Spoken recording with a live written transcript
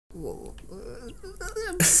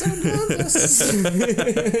so nervous.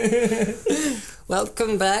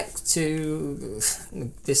 Welcome back to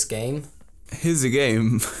this game. Here's a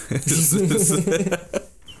game.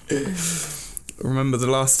 Remember the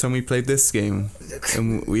last time we played this game?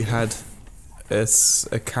 And we had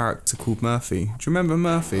a character called Murphy. Do you remember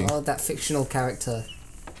Murphy? Oh, that fictional character.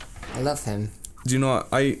 I love him. Do you know what?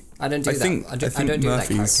 I don't do that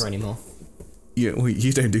character anymore. Yeah, well,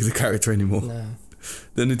 you don't do the character anymore. No.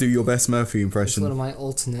 Then do your best Murphy impression. It's one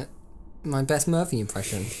of my best Murphy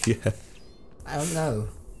impression. Yeah. I don't know.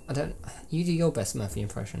 You do your best Murphy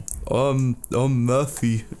impression. I'm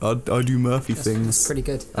Murphy. I do Murphy things. That's pretty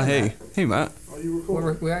good. Hey Matt. Are you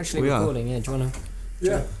recording? We're actually recording. Yeah. Do you wanna?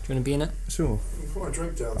 Yeah. Do you wanna be in it? Sure. Put a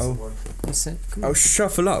drink down somewhere. That's it. Come on. I'll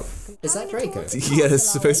shuffle up. Is that Draco? Yeah, it's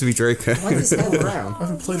supposed to be Draco. Why is his head around? I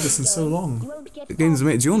haven't played this in so long. The game's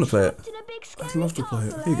amazing. Do you want to play it? I'd love to play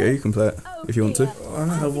it. Here you go. You can play it if you want to. I haven't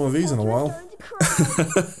had one of these in a while.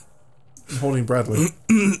 I'm holding Bradley.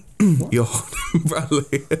 You're holding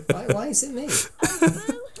Bradley. Why is it me?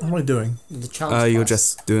 What am I doing? The charms. You're class.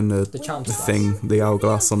 just doing the thing, the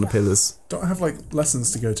hourglass on the pillars. Don't I have like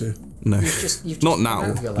lessons to go to? No, You've not just now. come out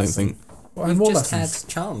of I your don't lesson. think. Well, I have You've more just lessons. had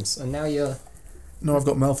charms, and now you're. No, I've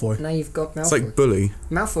got Malfoy. Now you've got Malfoy. It's like Bully.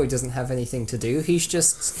 Malfoy doesn't have anything to do. He just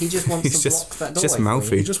wants He's to just- block that door. just away from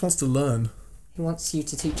Malfoy. you. He just wants to learn. He wants you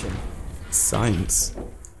to teach him. Science.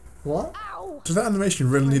 What? Does that animation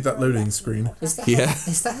really need that loading screen? Is that Yeah.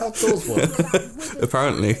 Is that how doors work?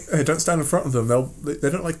 Apparently. Hey, don't stand in front of them.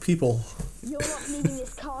 They don't like people.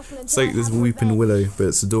 It's like this weeping willow, but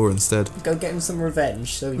it's a door instead. Go get him some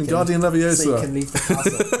revenge so he can. Guardian Leviosa. So he can leave the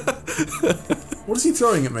castle. What is he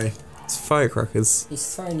throwing at me? It's firecrackers.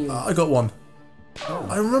 He's throwing you. I got one. Oh.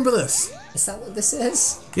 I remember this. Is that what this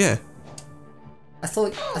is? Yeah. I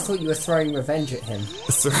thought you were throwing revenge at him.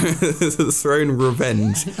 Thrown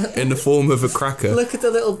revenge in the form of a cracker. Look at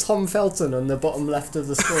the little Tom Felton on the bottom left of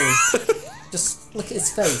the screen. Just look at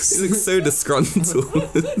his face. He looks so disgruntled.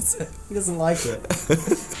 He doesn't like it.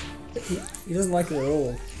 He doesn't like it at all.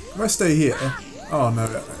 If I stay here. Oh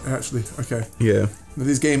no, actually, okay. Yeah. No,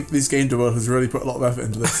 these game developers really put a lot of effort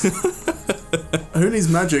into this. Who needs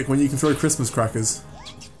magic when you can throw Christmas crackers?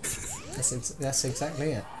 That's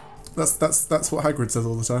exactly it. That's what Hagrid says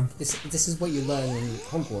all the time. This is what you learn in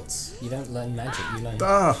Hogwarts. You don't learn magic. You learn.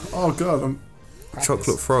 Oh god, Crackers.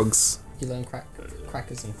 Chocolate frogs. You learn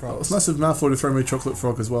crackers and it's frogs. nice of Malfoy to throw me a chocolate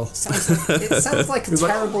frog as well. It sounds like a It's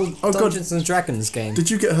like, terrible oh, God. Dungeons and Dragons game.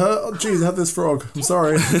 Did you get hurt? Oh jeez, I had this frog. I'm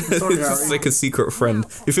sorry. I'm sorry, It's Harry. like a secret friend.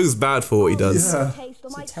 He feels bad for what he does. Yeah.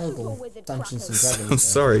 It's a terrible Dungeons and Dragons I'm game.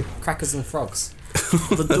 sorry. Crackers and frogs.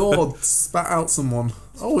 The door spat out someone.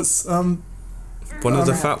 Oh, it's One of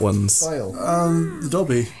the fat ones. Goyle. the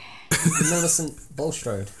Dobby. Millicent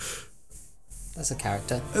Bulstrode. That's a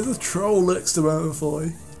character. There's a troll next to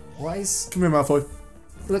Malfoy. Why is... Come here, Malfoy.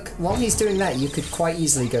 Look, while he's doing that, you could quite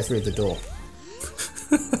easily go through the door.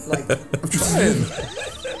 Like, I'm trying.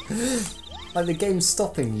 like the game's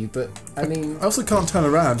stopping you, but, I mean... I also can't turn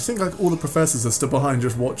around. I think like all the professors are still behind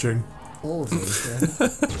just watching. All of you,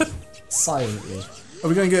 yeah. Silently. Are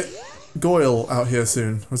we going to get Goyle out here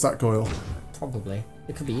soon? Was that Goyle? Probably.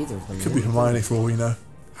 It could be either of them. Could be Hermione for all we know.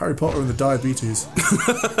 Harry Potter and the diabetes.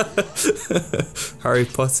 Harry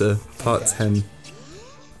Potter, part 10.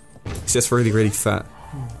 He's just really, really fat.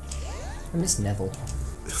 I miss Neville.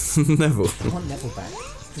 Neville. I want Neville back.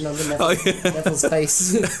 Remember Neville? Oh, yeah. Neville's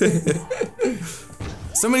face.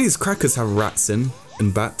 Some of these crackers have rats in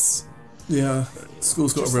and bats. Yeah,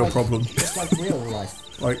 school's got Just a real like- problem. Just like real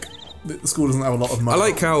life. Like, the school doesn't have a lot of money. I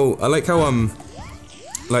like how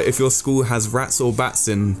like if your school has rats or bats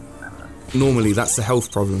in, normally that's a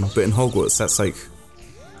health problem, but in Hogwarts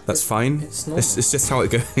that's fine. It's normal. It's just how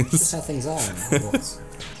it goes. That's how things are in Hogwarts.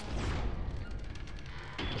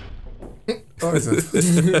 Oh, is it?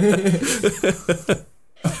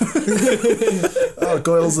 Oh,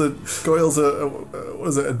 Goyle's a what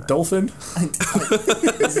is it? A dolphin?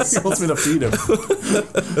 He wants me to feed him.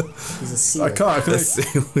 He's a seal. I can't. I can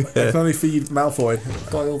Yeah. only feed Malfoy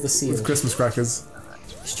Goyle the seal. with Christmas crackers.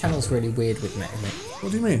 This channel's really weird with Matt in it.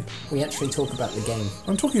 What do you mean? We actually talk about the game.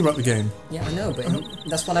 I'm talking about the game. Yeah, I know, but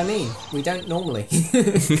that's what I mean. We don't normally. What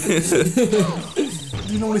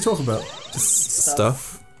do you normally talk about?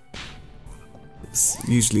 Stuff. It's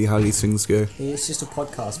usually how these things go. It's just a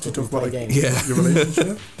podcast, but Do we you talk about play like games. Yeah. your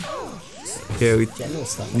relationship? Yeah, we. General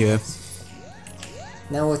stuff. Yeah.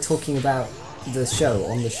 Now we're talking about the show,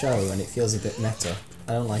 on the show, and it feels a bit meta.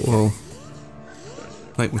 I don't like Well,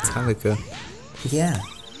 like Metallica. it. Yeah,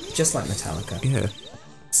 just like Metallica. Yeah.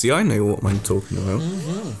 See, I know what I'm talking about.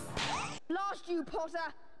 Last you, Potter.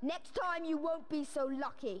 Next time you won't be so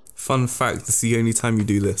lucky. Fun fact, this is the only time you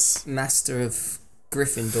do this. Master of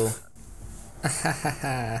Gryffindor.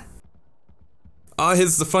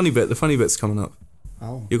 Here's the funny bit. The funny bit's coming up.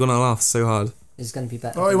 Oh. You're gonna laugh so hard. It's gonna be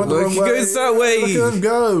better. Oh, he went the Look, wrong he way. goes that way. Look at him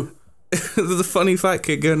go. The funny fat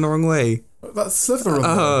kid going the wrong way. That's Slytherin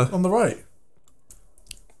on the right.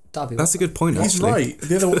 Darby, That's a good point, He's actually. right.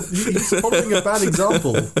 The other one, he's following a bad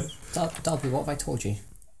example. Darby, what have I told you?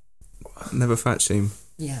 Never fat shame.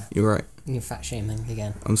 Yeah. You're right. You're fat shaming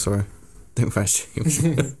again. I'm sorry. Don't fat shame.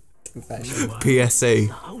 Don't fat shame. PSA.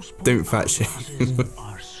 Don't fat shame.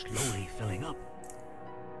 are slowly filling up.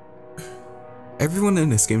 Everyone in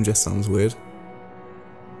this game just sounds weird.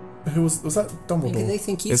 Who was that? Dumbledore. Maybe they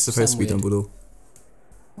think you It's supposed to be sound weird. Dumbledore.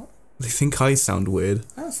 What? They think I sound weird.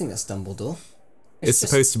 I don't think that's Dumbledore. It's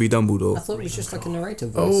just- supposed to be I Dumbledore. thought it was just like a narrator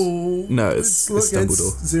voice. Oh. No, it's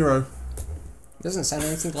Dumbledore. Zero. It doesn't sound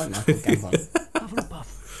anything like Michael Gambon.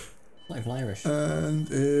 Hufflepuff. Not even Irish. And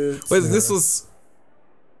it's... Wait, this was...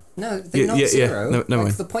 No, they're not yeah. zero. No, never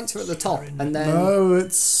mind. The points are at the top, and then No,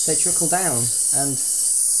 it's... they trickle down, and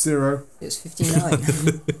Zero. it's 59.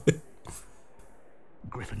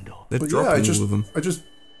 Gryffindor. They're But yeah, dropping all of them. I just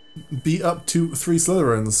beat up 3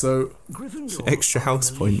 Slytherins, so... Gryffindor. Extra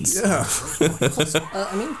house points. Yeah.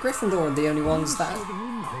 I mean, Gryffindor are the only ones that...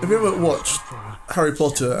 Have you ever watched Harry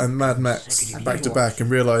Potter and Mad Max back to back and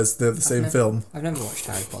realised they're the same film? I've never watched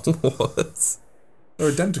Harry Potter. What? They're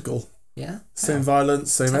identical. Yeah? Same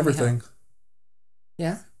violence, same Tell me everything.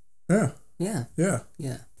 Yeah? Yeah. Yeah. Yeah.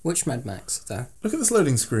 Yeah. Which Mad Max, though? Look at this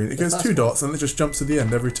loading screen. It goes first 2 one. dots and it just jumps to the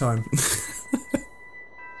end every time.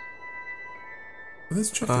 There's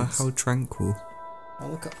chickens. How tranquil. Oh,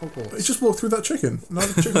 look at He Hogwarts. just walked through that chicken. Now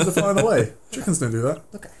the chickens are flying away. Chickens don't do that.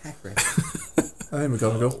 Look at Hagrid. Hey,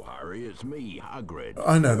 McGonagall. Hello, Harry, it's me, Hagrid.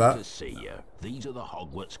 I know Good that. to see you. These are the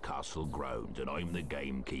Hogwarts Castle grounds, and I'm the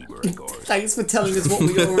gamekeeper, of course. Thanks for telling us what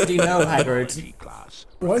we already know, Hagrid. Class.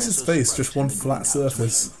 Why is his face just one flat Have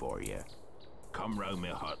surface? waiting For you. Come round me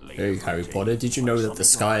hut later, Hey, Harry Bertie. Potter, did you know that the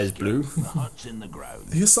sky is blue? The hut's in the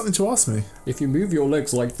ground. He has something to ask me. If you move your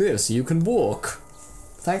legs like this, you can walk.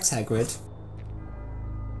 Thanks, Hagrid.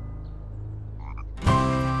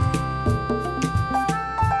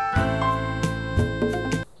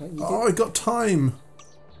 Oh, I got time.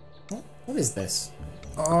 What is this?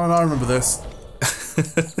 Oh, no, I remember this.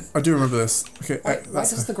 I do remember this. Okay, Why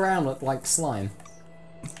that's... does the ground look like slime?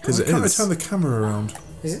 Because Why it can't I is. turn the camera around?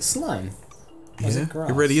 Is it slime? Or is Yeah, it grass?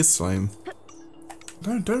 it really is slime.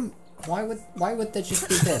 No, don't Why would there just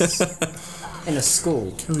be this in a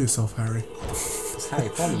school? kill yourself, Harry. It's Harry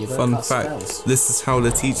Potter. You don't Fun cast fact, spells. this is how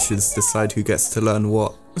the teachers decide who gets to learn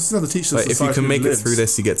what. This is how the teacher Like, if you can make it through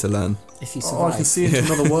this, you get to learn. If you Oh, survive. I can see into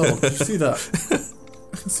another world. Did you see that?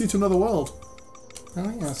 I can see to another world.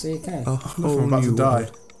 Oh yeah, so you can. Look, I'm about to die.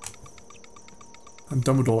 And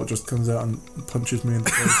Dumbledore just comes out and punches me in the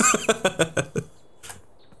face.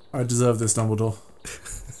 I deserve this, Dumbledore.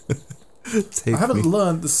 Take I haven't me.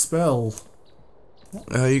 learned the spell.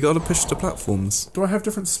 You gotta push the platforms. Do I have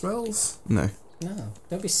different spells? No. No,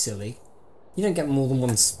 don't be silly. You don't get more than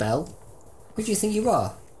one spell. Who do you think you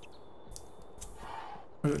are?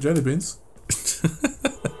 I got jelly beans.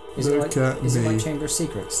 Is it Look at is it me. like Chamber of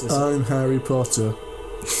Secrets? This I'm Harry Potter.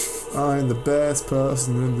 I'm the best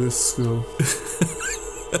person in this school.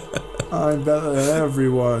 I'm better than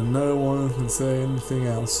everyone. No one can say anything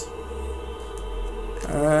else.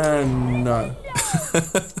 And no.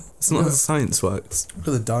 It's not how science works. Look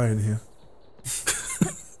at the die in here.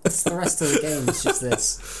 It's the rest of the game. It's just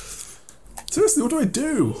this. Seriously, what do I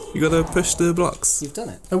do? You gotta push the blocks. You've done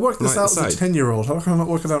it. I worked this Right out as a side. 10-year-old. How come I'm not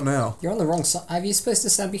working it out now? You're on the wrong side. Are you supposed to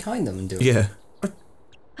stand behind them and do it? Yeah,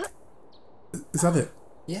 Is that it?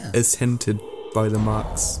 Yeah. it's hinted by the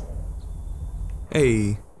marks.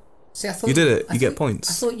 Hey, See, I thought you did it. I You get thought- points.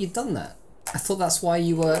 I thought you'd done that. I thought that's why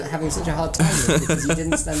you were having such a hard time with it, because you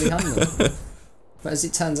didn't stand behind them. But as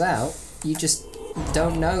it turns out, you just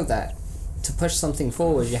don't know that to push something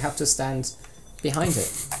forward, you have to stand behind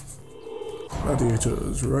it.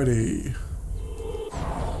 Gladiators, ready.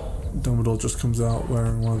 Dumbledore just comes out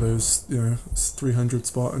wearing one of those, 300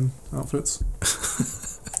 Spartan outfits.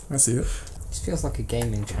 I see it. This feels like a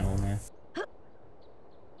gaming channel now.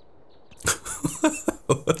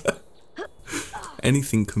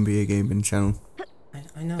 Anything can be a gaming channel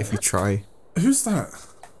I know. if you try. Who's that?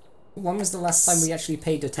 When was the last time we actually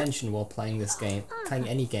paid attention while playing this game? Playing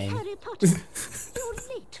any game? Harry Potter, you're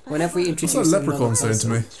late for Whenever we introduce What's that another leprechaun saying to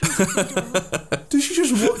person- me? Did you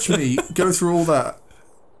just watch me go through all that?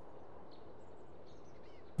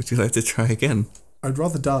 Would you like to try again? I'd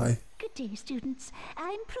rather die. Good Good day, students.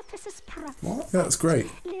 I'm Professor Sprout. What? Yeah, that's great.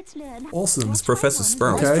 Let's learn. Awesome. It's Professor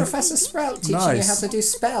Sprout. Why Okay. is Professor Sprout teaching you Nice. how to do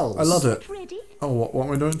spells? I love it. Ready? Oh, what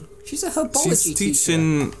am I doing? She's a herbology She's teacher.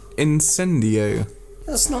 teaching Incendio.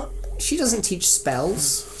 That's not... She doesn't teach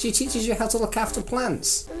spells. She teaches you how to look after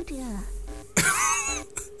plants. Oh dear.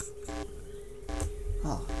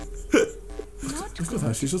 Oh, Not Look at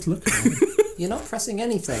her, she's just looking at me. you're not pressing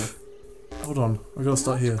anything. Hold on, I gotta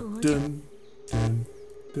start here. Good. Dun, dun,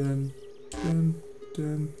 dun, dun,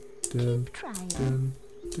 dun, dun, trying. dun,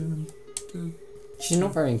 dun, dun. She's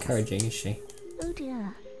not very encouraging, is she? Oh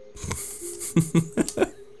dear.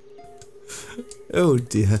 Oh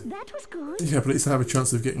dear. That was good. Yeah, but at least I have a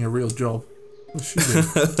chance of getting a real job. What's she doing?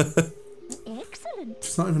 Excellent.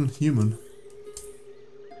 She's not even human.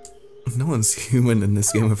 No one's human in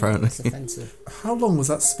this game It's apparently. offensive. How long was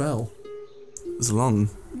that spell? It's long.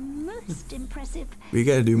 Most impressive. We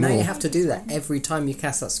gotta do Now you more. have to do that every time you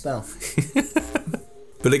cast that spell.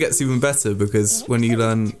 But it gets even better because when you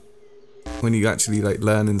actually like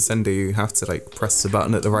learn Incendio, you have to like press the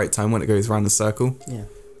button at the right time when it goes around the circle. Yeah.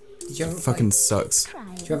 Did you ever Fucking sucks.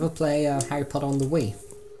 Trying. Did you ever play Harry Potter on the Wii?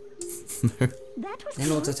 That was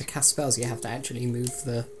In order good. to cast spells, you have to actually move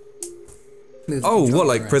the... Oh, what, controller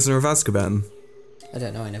like around. Prisoner of Azkaban? I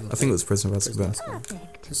don't know, I never I think it was Prisoner of Azkaban.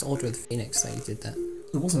 Perfect. It was Order of the Phoenix that you did that.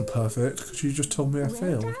 It wasn't perfect, because you just told me I Well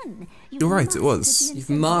failed. done. You're right, it was. mastered the You've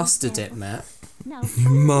incentive mastered spell. it, Matt. Now You follow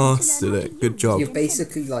me to mastered learn how it. to Good use job. the You're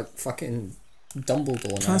basically like fucking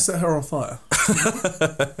Dumbledore Can I now. set her on fire?